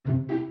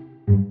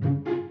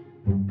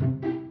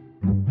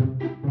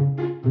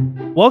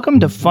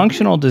Welcome to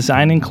Functional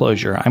Design and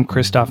Clojure. I'm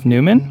Christoph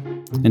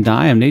Newman. And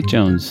I am Nate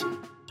Jones.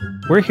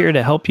 We're here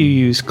to help you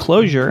use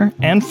Clojure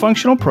and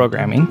functional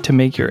programming to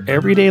make your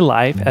everyday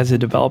life as a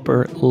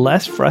developer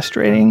less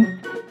frustrating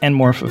and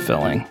more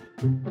fulfilling.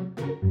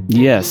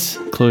 Yes,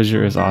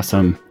 Clojure is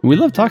awesome. We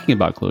love talking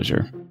about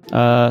Clojure.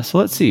 So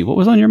let's see, what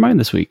was on your mind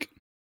this week?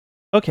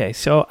 Okay,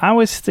 so I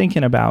was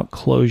thinking about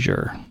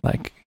Clojure.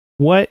 Like,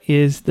 what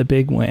is the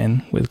big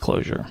win with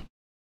Clojure?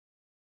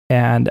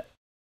 And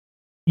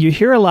you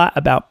hear a lot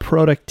about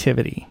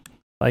productivity.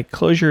 Like,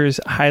 Clojure is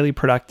highly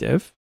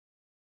productive.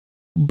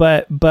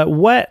 But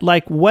what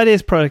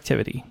is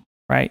productivity,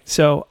 right?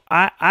 So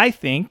I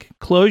think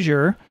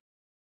Clojure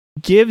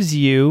gives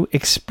you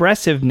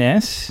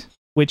expressiveness,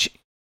 which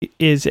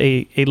is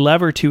a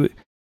lever to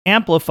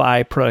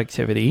amplify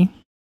productivity,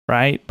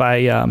 right?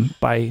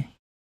 By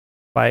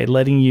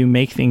letting you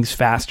make things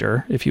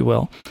faster, if you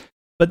will.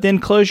 But then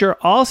Clojure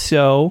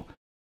also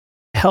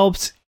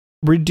helps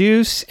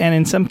reduce and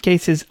in some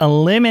cases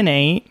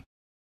eliminate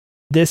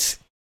this,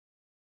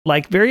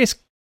 like, various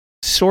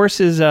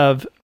sources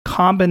of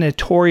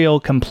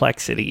combinatorial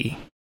complexity,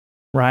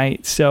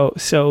 right? So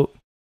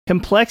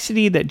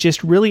complexity that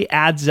just really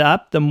adds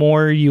up the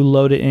more you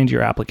load it into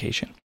your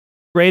application.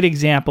 Great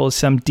example is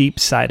some deep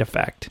side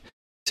effect.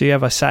 So you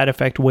have a side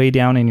effect way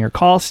down in your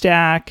call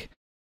stack,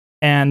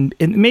 and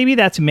maybe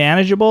that's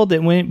manageable.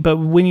 But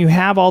when you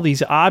have all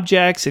these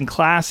objects and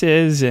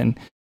classes and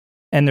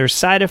there's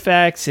side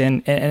effects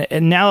and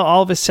now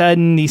all of a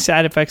sudden these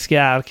side effects get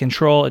out of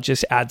control, it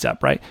just adds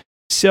up, right?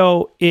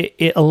 So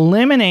it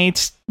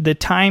eliminates the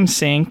time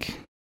sink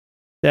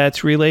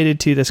that's related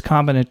to this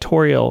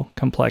combinatorial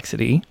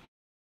complexity,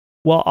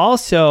 while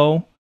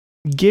also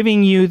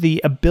giving you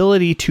the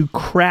ability to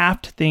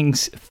craft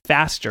things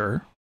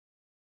faster,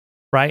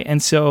 right?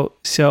 And so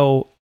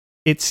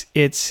it's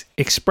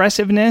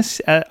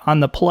expressiveness on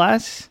the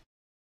plus,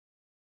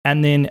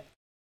 and then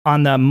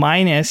on the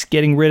minus,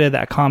 getting rid of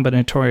that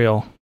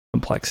combinatorial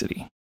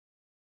complexity.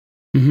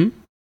 Mm-hmm.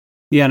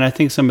 Yeah, and I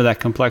think some of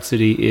that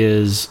complexity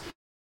is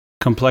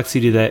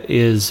complexity that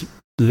is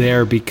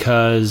there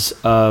because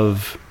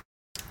of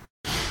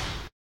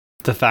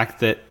the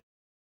fact that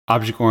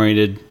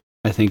object-oriented,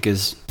 I think,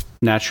 is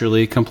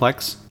naturally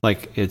complex.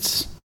 Like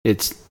it's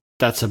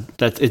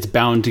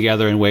bound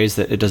together in ways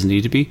that it doesn't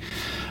need to be.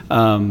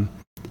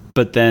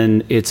 But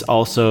then it's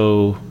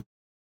also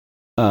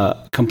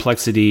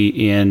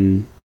complexity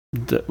in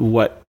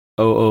what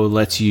OO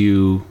lets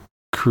you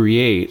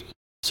create.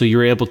 So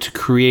you're able to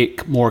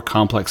create more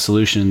complex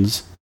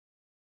solutions.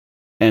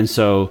 And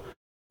so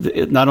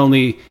not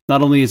only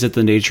is it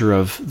the nature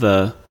of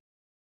the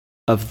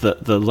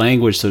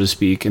language, so to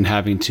speak, and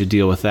having to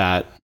deal with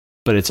that,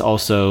 but it's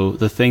also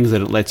the things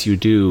that it lets you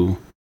do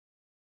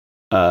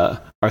are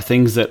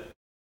things that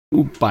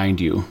bind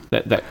you,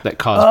 that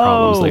cause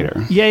problems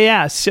later.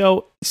 Yeah.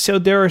 So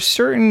there are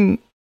certain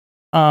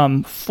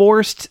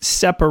forced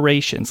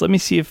separations. Let me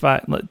see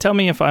tell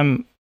me if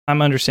I'm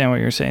understanding what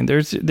you're saying.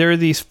 There are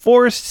these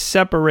forced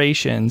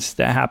separations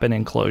that happen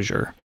in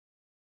Clojure,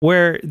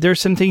 where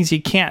there's some things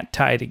you can't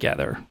tie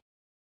together,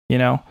 you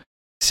know?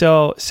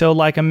 So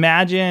like,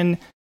 imagine,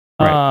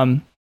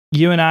 right.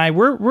 You and I,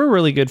 we're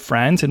really good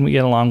friends and we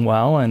get along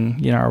well,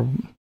 and, you know,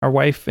 our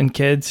wife and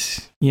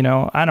kids, you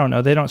know, I don't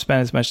know, they don't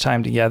spend as much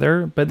time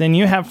together, but then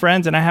you have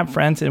friends and I have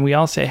friends and we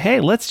all say,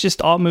 hey, let's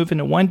just all move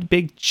into one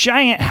big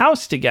giant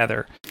house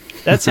together.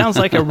 That sounds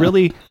like a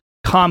really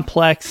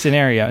complex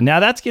scenario.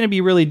 Now that's going to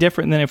be really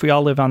different than if we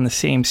all live on the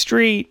same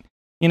street,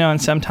 you know,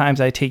 and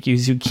sometimes I take you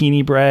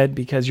zucchini bread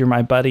because you're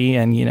my buddy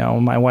and, you know,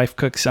 my wife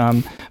cooks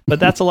some, but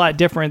that's a lot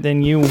different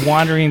than you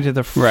wandering to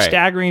the,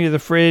 staggering to the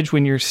fridge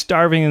when you're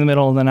starving in the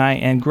middle of the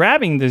night and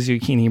grabbing the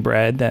zucchini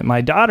bread that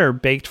my daughter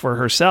baked for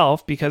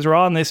herself, because we're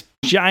all in this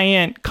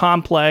giant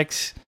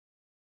complex,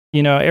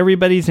 you know,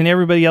 everybody's in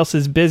everybody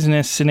else's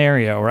business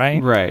scenario,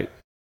 right? Right.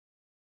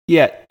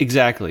 Yeah,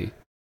 exactly.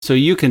 So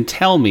you can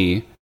tell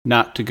me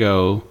not to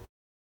go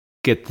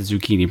get the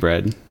zucchini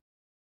bread,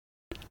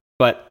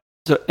 but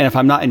and if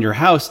I'm not in your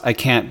house, I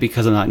can't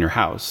because I'm not in your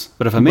house.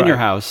 But if I'm in your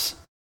house,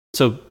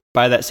 so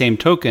by that same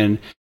token,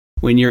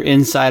 when you're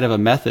inside of a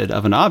method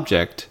of an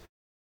object,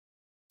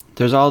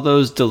 there's all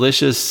those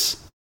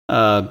delicious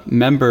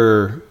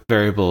member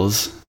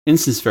variables,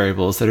 instance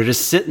variables that are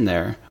just sitting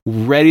there,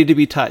 ready to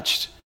be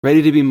touched,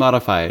 ready to be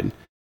modified.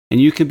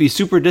 And you can be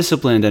super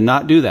disciplined and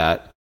not do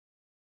that.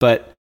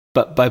 But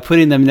by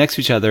putting them next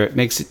to each other, it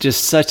makes it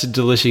just such a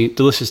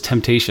delicious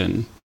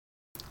temptation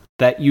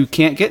that you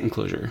can't get in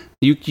Clojure.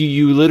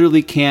 You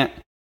literally can't.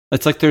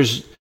 It's like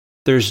there's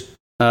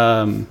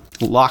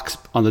locks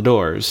on the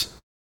doors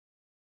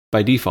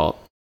by default,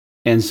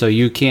 and so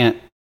you can't.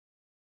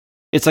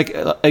 It's like,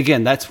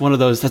 again, that's one of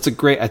those. That's a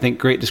great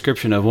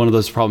description of one of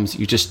those problems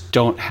that you just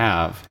don't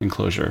have in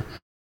Clojure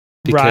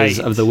because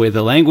of the way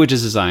the language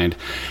is designed,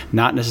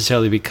 not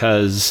necessarily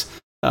because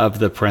of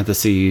the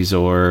parentheses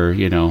or,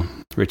 you know,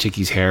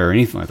 Richiki's hair or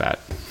anything like that.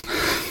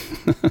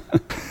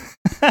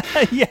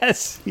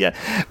 Yes. Yeah.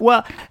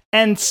 Well,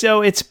 and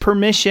so it's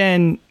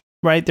permission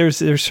right? There's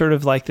sort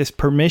of like this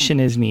permission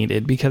is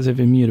needed because of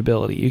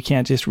immutability. You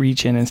can't just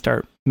reach in and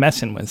start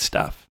messing with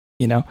stuff,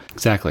 you know?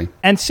 Exactly.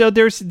 And so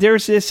there's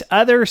this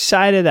other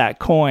side of that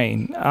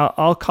coin.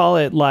 I'll call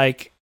it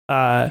like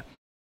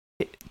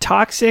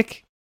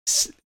toxic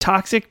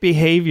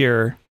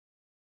behavior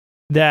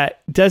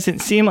that doesn't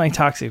seem like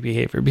toxic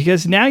behavior,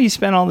 because now you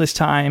spend all this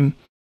time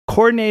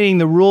coordinating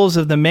the rules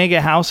of the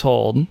mega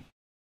household,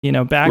 you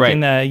know, back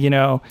in the, you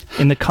know,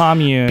 in the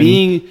commune.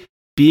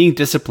 Being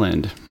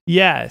disciplined.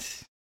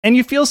 Yes. And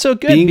you feel so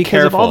good because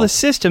careful. of all the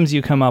systems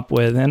you come up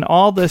with and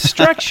all the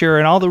structure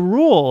and all the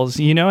rules,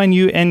 you know, and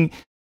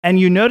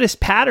you notice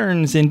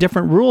patterns in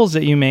different rules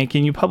that you make,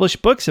 and you publish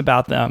books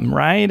about them,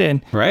 right?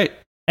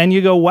 And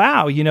you go,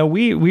 wow, you know,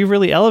 we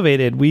really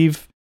elevated.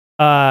 We've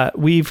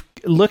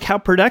look how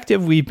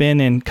productive we've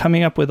been in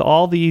coming up with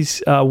all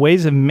these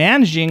ways of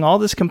managing all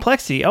this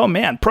complexity. Oh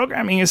man,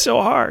 programming is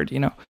so hard, you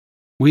know.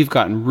 We've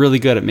gotten really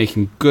good at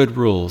making good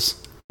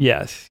rules.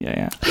 Yes,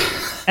 yeah.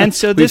 And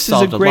so this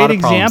is a great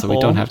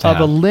example of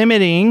a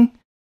limiting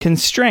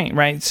constraint,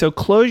 right? So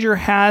Clojure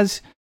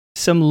has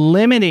some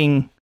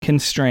limiting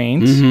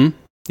constraints. Mm-hmm.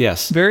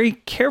 Yes. Very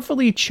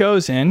carefully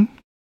chosen,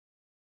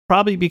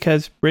 probably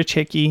because Rich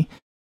Hickey,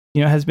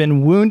 you know, has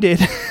been wounded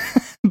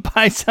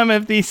by some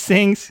of these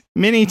things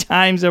many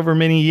times over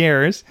many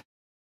years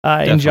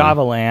in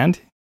Java land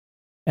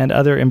and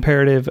other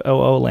imperative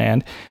OO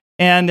land.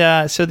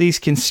 And so these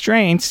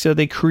constraints, so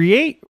they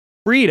create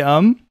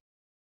freedom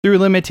through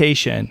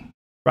limitation,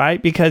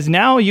 right? Because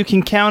now you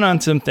can count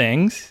on some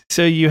things,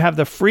 so you have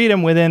the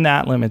freedom within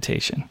that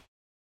limitation.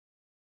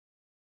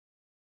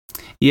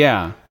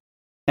 Yeah.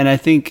 And I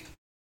think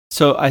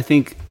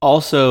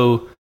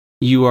also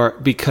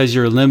because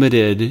you're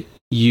limited,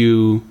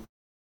 you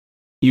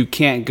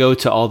can't go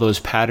to all those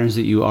patterns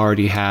that you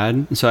already had.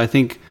 And so I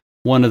think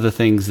one of the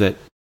things that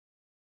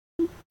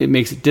it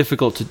makes it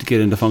difficult to get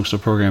into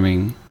functional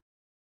programming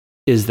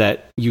is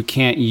that you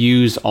can't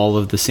use all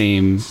of the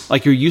same,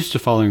 like you're used to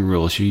following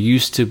rules, you're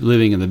used to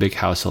living in the big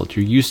household,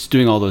 you're used to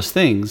doing all those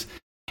things,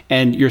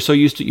 and you're so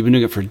used to, you've been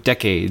doing it for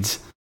decades.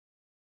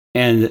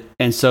 And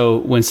so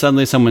when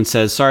suddenly someone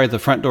says, sorry, the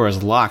front door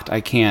is locked, I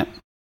can't,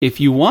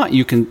 if you want,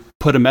 you can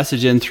put a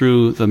message in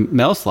through the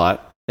mail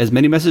slot, as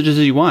many messages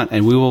as you want,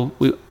 and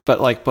but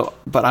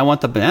I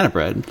want the banana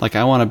bread. Like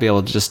I want to be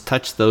able to just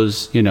touch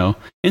those, you know,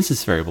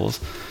 instance variables.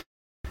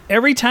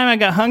 Every time I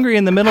got hungry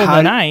in the middle of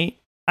the night,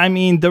 I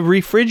mean, the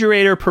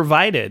refrigerator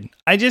provided.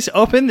 I just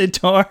opened the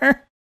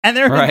door, and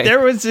there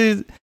was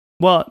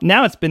well,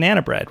 now it's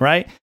banana bread,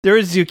 right? There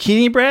is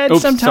zucchini bread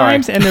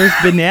sometimes, and there's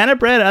banana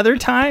bread other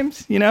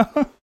times, you know?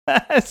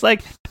 It's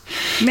like,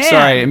 man.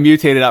 Sorry, it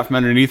mutated out from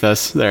underneath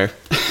us there.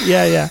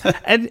 Yeah.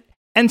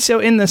 And so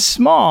in the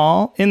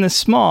small,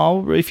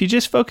 if you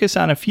just focus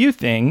on a few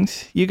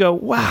things, you go,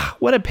 wow,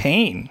 what a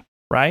pain,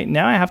 right?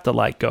 Now I have to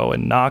like go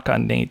and knock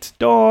on Nate's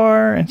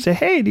door and say,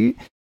 hey, dude.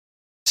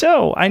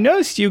 So I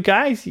noticed you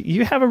guys,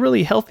 you have a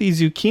really healthy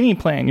zucchini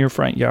plant in your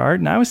front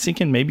yard. And I was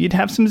thinking maybe you'd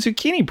have some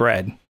zucchini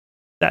bread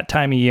that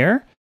time of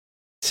year.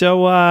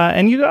 So,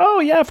 and you go, oh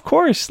yeah, of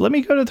course. Let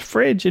me go to the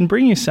fridge and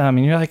bring you some.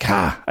 And you're like,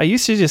 I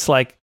used to just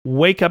like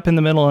wake up in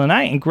the middle of the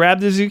night and grab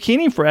the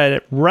zucchini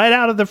bread right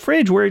out of the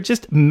fridge where it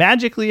just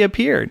magically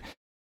appeared.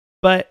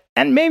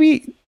 And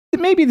maybe the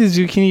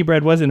zucchini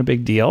bread wasn't a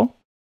big deal.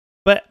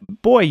 But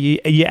boy,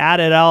 you add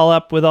it all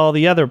up with all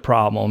the other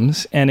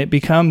problems and it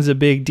becomes a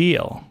big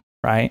deal.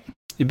 Right?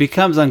 It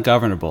becomes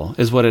ungovernable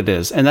is what it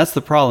is. And that's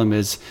the problem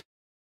is,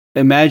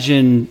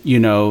 imagine, you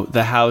know,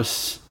 the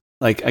house,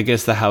 like I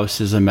guess the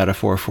house is a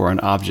metaphor for an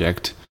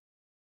object.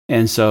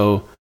 And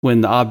so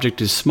when the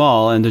object is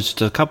small and there's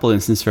just a couple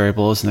instance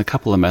variables and a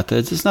couple of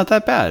methods, it's not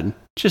that bad.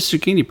 Just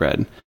zucchini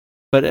bread.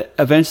 But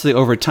eventually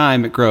over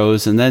time it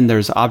grows, and then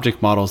there's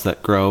object models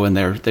that grow and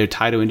they're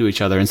tied into each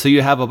other. And so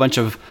you have a bunch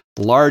of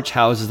large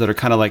houses that are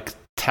kind of like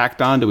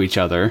tacked onto each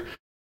other.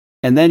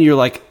 And then you're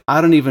like, I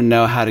don't even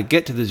know how to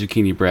get to the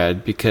zucchini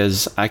bread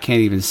because I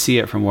can't even see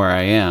it from where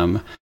I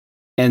am.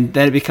 And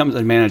then it becomes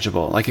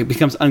unmanageable. Like it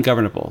becomes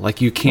ungovernable. Like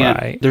you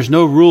can't, there's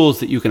no rules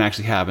that you can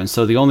actually have. And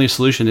so the only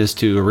solution is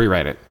to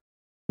rewrite it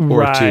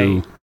or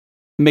to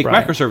make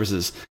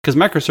microservices. Because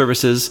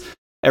microservices,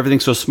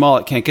 everything's so small,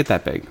 it can't get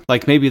that big.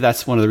 Like maybe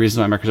that's one of the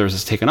reasons why microservices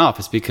has taken off,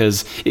 is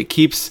because it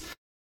keeps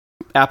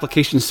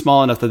applications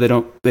small enough that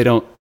they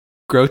don't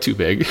grow too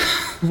big.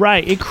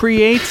 Right. It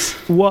creates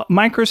what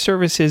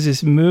microservices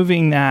is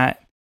moving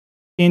that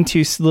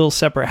into little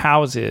separate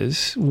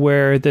houses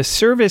where the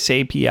service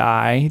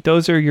API,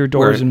 those are your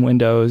doors and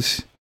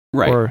windows.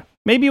 Right. Or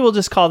maybe we'll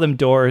just call them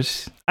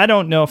doors. I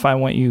don't know if I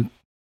want you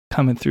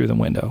coming through the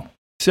window.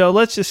 So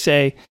let's just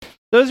say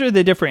those are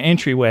the different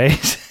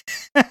entryways.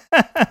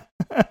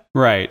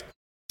 Right.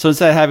 So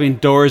instead of having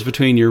doors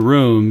between your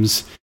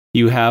rooms,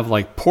 you have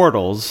like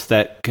portals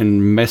that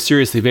can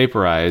mysteriously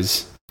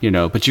vaporize, you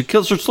know, but you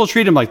still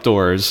treat them like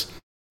doors,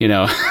 you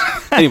know.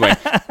 Anyway,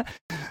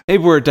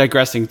 maybe we're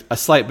digressing a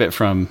slight bit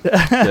from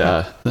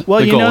the well,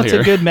 the you goal know, it's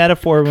here. a good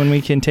metaphor when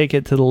we can take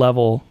it to the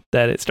level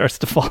that it starts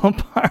to fall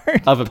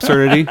apart. Of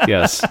absurdity,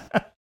 yes.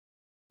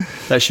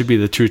 That should be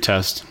the true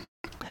test.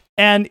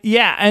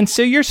 And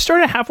so you're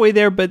sort of halfway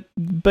there,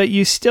 but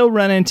you still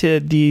run into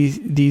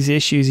these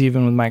issues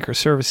even with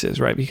microservices,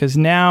 right? Because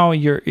now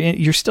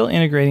you're still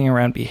integrating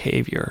around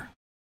behavior,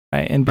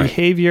 right? And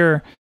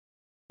behavior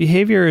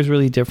is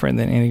really different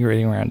than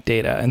integrating around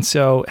data. And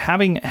so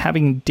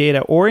having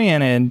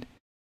data-oriented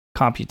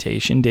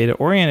computation,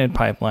 data-oriented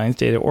pipelines,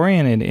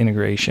 data-oriented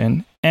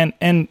integration,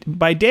 and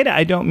by data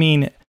I don't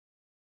mean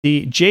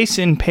the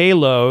JSON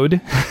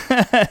payload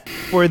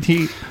for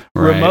the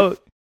remote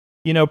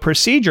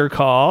procedure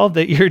call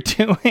that you're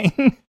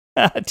doing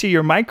to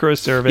your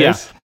microservice. Yeah.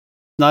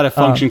 Not a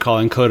function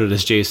call encoded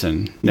as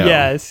JSON. No.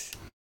 Yes.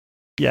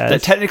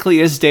 That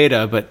technically is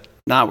data, but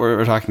not what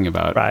we're talking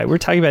about. Right. We're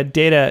talking about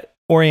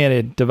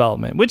data-oriented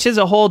development, which is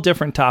a whole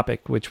different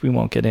topic, which we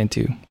won't get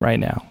into right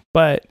now.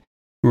 But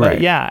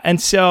yeah. And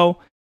so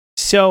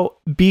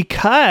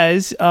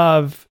because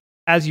of,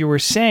 as you were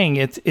saying,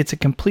 it's a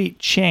complete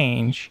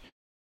change,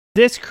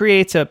 this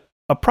creates a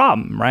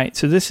problem, right?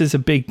 So this is a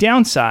big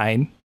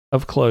downside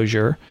of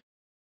Clojure,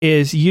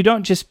 is you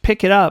don't just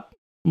pick it up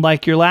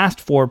like your last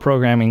 4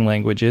 programming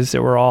languages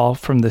that were all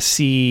from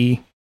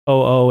the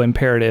COO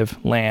imperative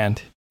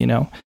land.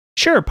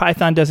 Sure,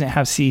 Python doesn't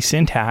have C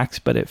syntax,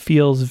 but it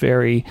feels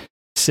very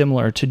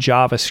similar to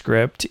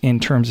JavaScript in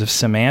terms of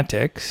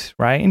semantics,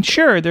 right? And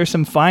sure, there's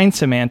some fine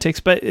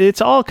semantics, but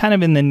it's all kind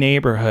of in the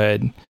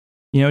neighborhood.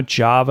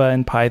 Java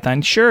and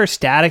Python. Sure,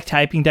 static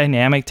typing,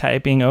 dynamic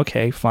typing,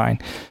 okay, fine.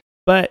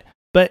 But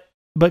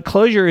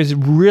Clojure is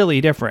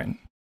really different.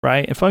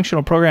 Right? And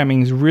functional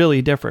programming is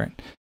really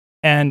different.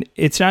 And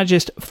it's not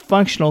just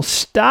functional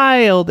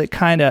style that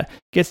kind of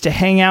gets to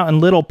hang out in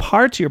little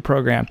parts of your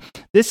program.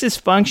 This is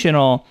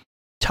functional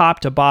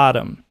top to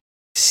bottom,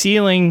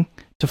 ceiling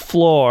to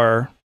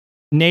floor,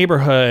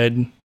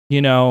 neighborhood,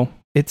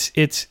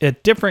 it's a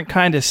different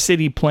kind of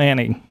city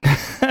planning.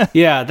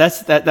 Yeah,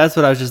 that's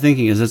what I was just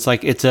thinking, is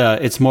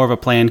it's more of a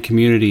planned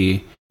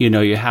community.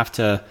 You have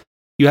to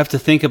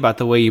think about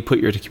the way you put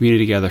your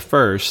community together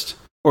first,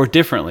 or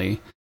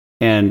differently.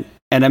 And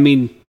I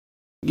mean,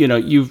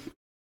 you've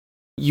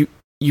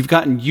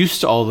gotten used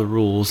to all the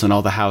rules and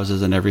all the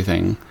houses and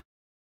everything.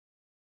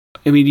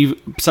 I mean,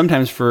 you've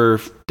sometimes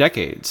for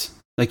decades,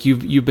 like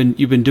you've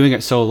been doing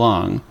it so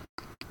long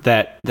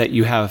that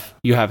you have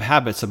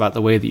habits about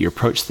the way that you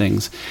approach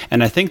things.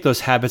 And I think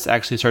those habits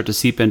actually start to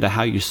seep into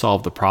how you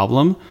solve the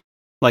problem,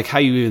 like how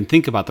you even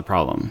think about the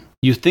problem.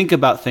 You think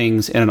about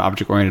things in an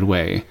object-oriented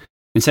way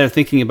instead of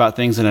thinking about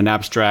things in an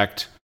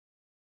abstract.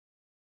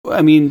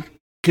 I mean,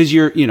 because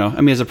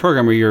as a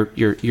programmer,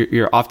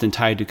 you're often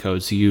tied to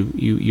code, so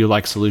you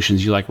like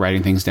solutions, you like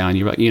writing things down,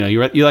 you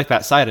like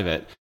that side of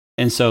it.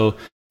 And so,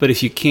 but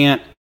if you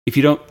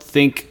don't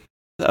think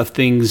of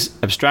things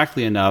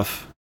abstractly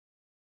enough,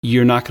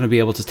 you're not going to be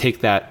able to take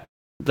that,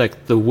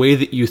 like the way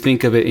that you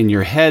think of it in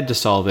your head to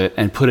solve it,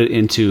 and put it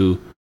into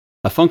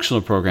a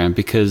functional program,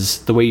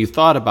 because the way you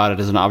thought about it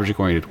is an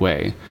object-oriented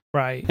way.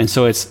 Right. And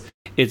so it's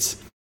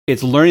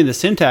learning the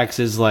syntax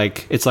is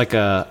like, it's like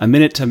a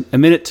minute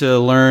to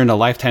learn, a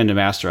lifetime to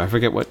master. I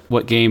forget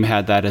what game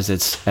had that as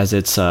its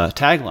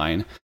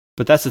tagline,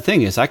 but that's the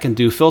thing, is I can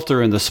do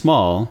filter in the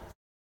small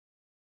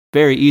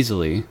very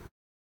easily,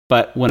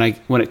 but when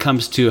it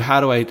comes to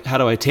how do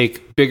I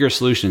take bigger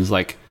solutions,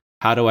 like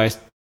how do I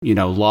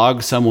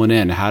log someone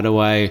in, how do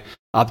I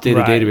update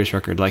a database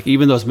record, like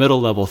even those middle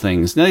level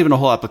things, not even a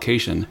whole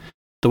application,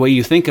 the way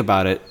you think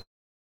about it,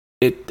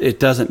 it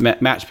doesn't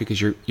match, because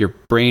your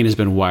brain has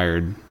been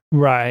wired.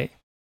 Right.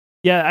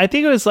 Yeah, I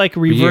think it was like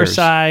Reverse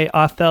I,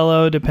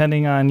 Othello,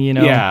 depending on,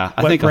 I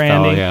think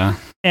branding. Othello, yeah.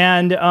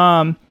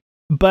 And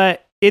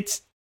but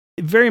it's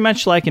very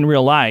much like in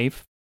real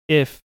life.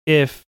 If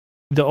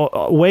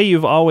the way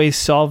you've always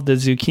solved the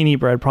zucchini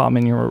bread problem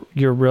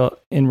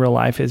in real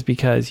life is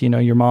because,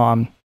 your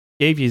mom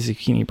gave you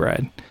zucchini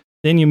bread.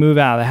 Then you move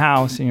out of the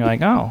house and you're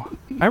like, oh,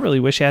 I really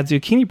wish I had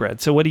zucchini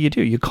bread. So what do?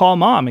 You call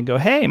mom and go,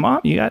 hey,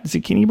 mom, you got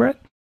zucchini bread?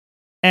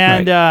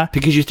 And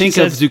because you think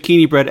of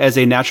zucchini bread as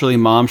a naturally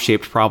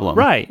mom-shaped problem.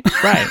 Right.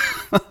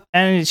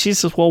 And she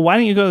says, well, why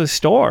don't you go to the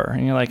store?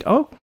 And you're like,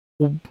 oh,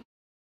 well,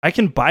 I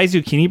can buy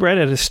zucchini bread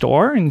at a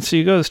store. And so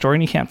you go to the store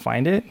and you can't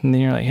find it. And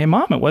then you're like, hey,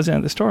 mom, it wasn't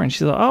at the store. And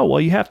she's like, oh,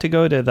 well, you have to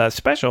go to the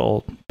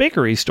special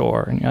bakery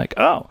store. And you're like,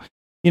 oh.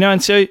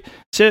 And so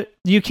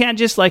you can't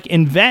just like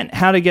invent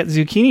how to get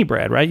zucchini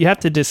bread, right? You have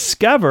to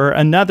discover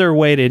another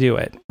way to do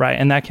it, right?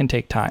 And that can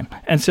take time.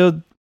 And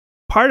so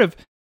part of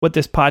what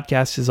this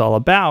podcast is all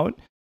about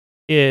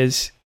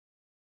is,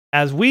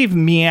 as we've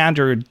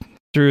meandered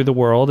through the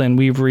world and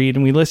we've read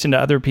and we listen to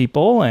other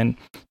people and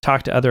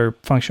talk to other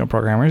functional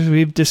programmers,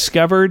 we've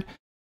discovered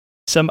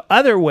some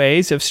other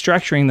ways of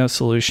structuring those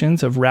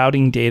solutions, of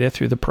routing data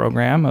through the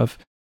program, of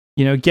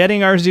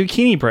getting our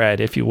zucchini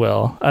bread, if you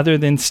will, other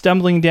than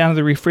stumbling down to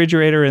the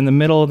refrigerator in the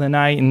middle of the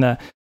night in the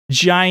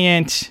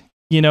giant,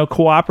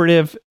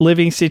 cooperative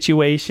living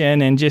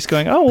situation and just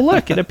going, oh,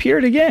 look, it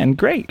appeared again.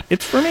 Great.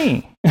 It's for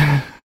me.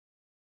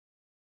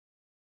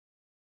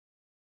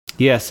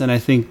 Yes, and I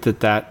think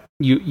that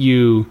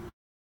you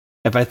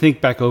if I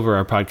think back over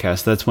our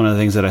podcast, that's one of the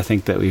things that I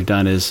think that we've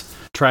done is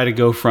try to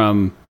go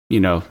from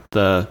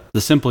the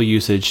simple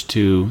usage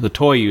to the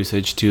toy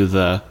usage to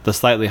the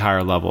slightly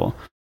higher level,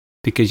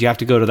 because you have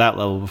to go to that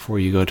level before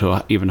you go to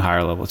an even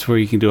higher level. It's where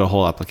you can do a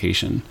whole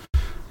application.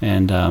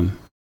 And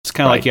it's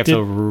kind of like you have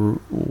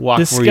to walk,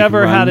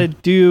 discover how to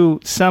do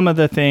some of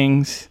the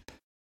things,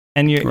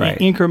 and you're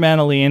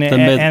incrementally, and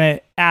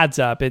it adds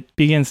up. It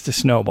begins to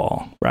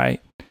snowball,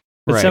 right?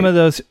 But some of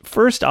those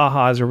first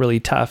ahas are really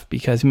tough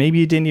because maybe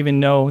you didn't even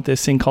know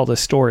this thing called a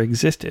store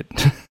existed.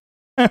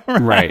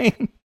 Right.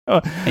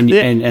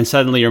 And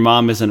suddenly your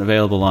mom isn't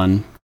available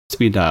on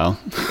speed dial.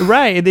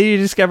 Right. And then you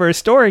discover a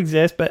store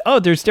exists, but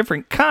there's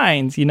different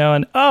kinds,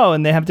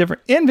 and they have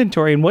different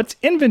inventory, and what's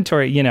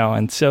inventory,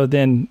 and so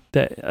then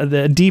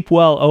the deep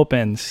well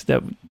opens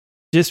that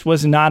just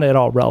was not at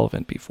all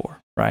relevant before,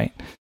 right?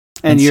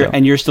 And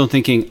you're still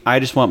thinking, I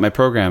just want my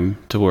program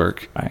to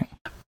work. Right.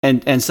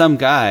 And some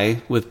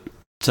guy with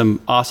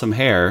some awesome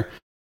hair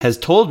has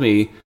told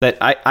me that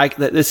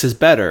that this is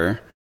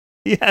better.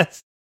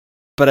 Yes.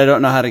 But I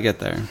don't know how to get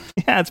there.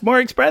 Yeah, it's more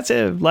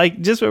expressive.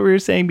 Like just what we were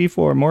saying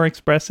before, more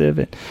expressive.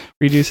 It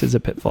reduces a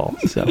pitfall.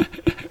 So,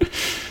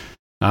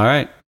 all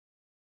right.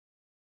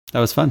 That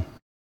was fun.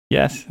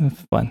 Yes, it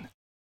was fun.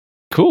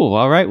 Cool.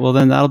 All right. Well,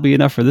 then that'll be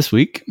enough for this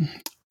week.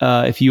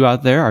 If you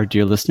out there, our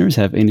dear listeners,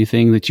 have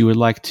anything that you would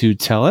like to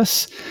tell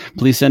us,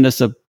 please send us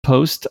a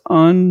post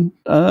on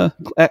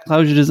at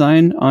Clojure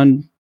Design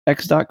on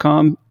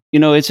x.com.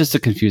 It's just a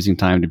confusing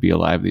time to be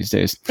alive these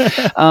days.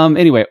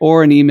 Anyway,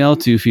 or an email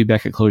to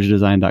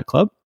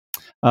feedback@clojuredesign.club.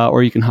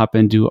 Or you can hop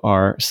into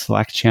our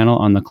Slack channel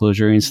on the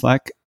Clojurian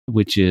Slack,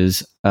 which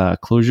is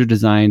Clojure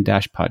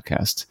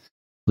Design-podcast.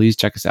 Please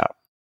check us out.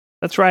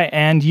 That's right.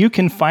 And you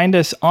can find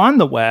us on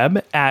the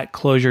web at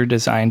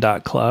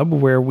clojuredesign.club,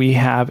 where we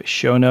have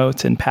show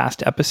notes and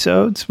past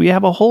episodes. We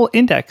have a whole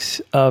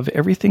index of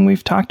everything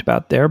we've talked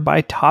about there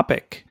by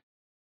topic.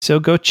 So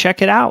go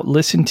check it out.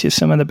 Listen to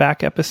some of the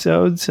back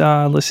episodes.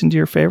 Listen to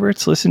your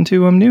favorites. Listen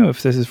to them new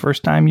if this is the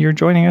first time you're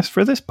joining us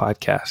for this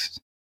podcast.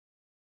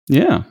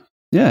 Yeah.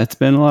 Yeah, it's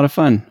been a lot of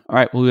fun. All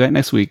right, we'll be back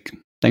next week.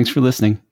 Thanks for listening.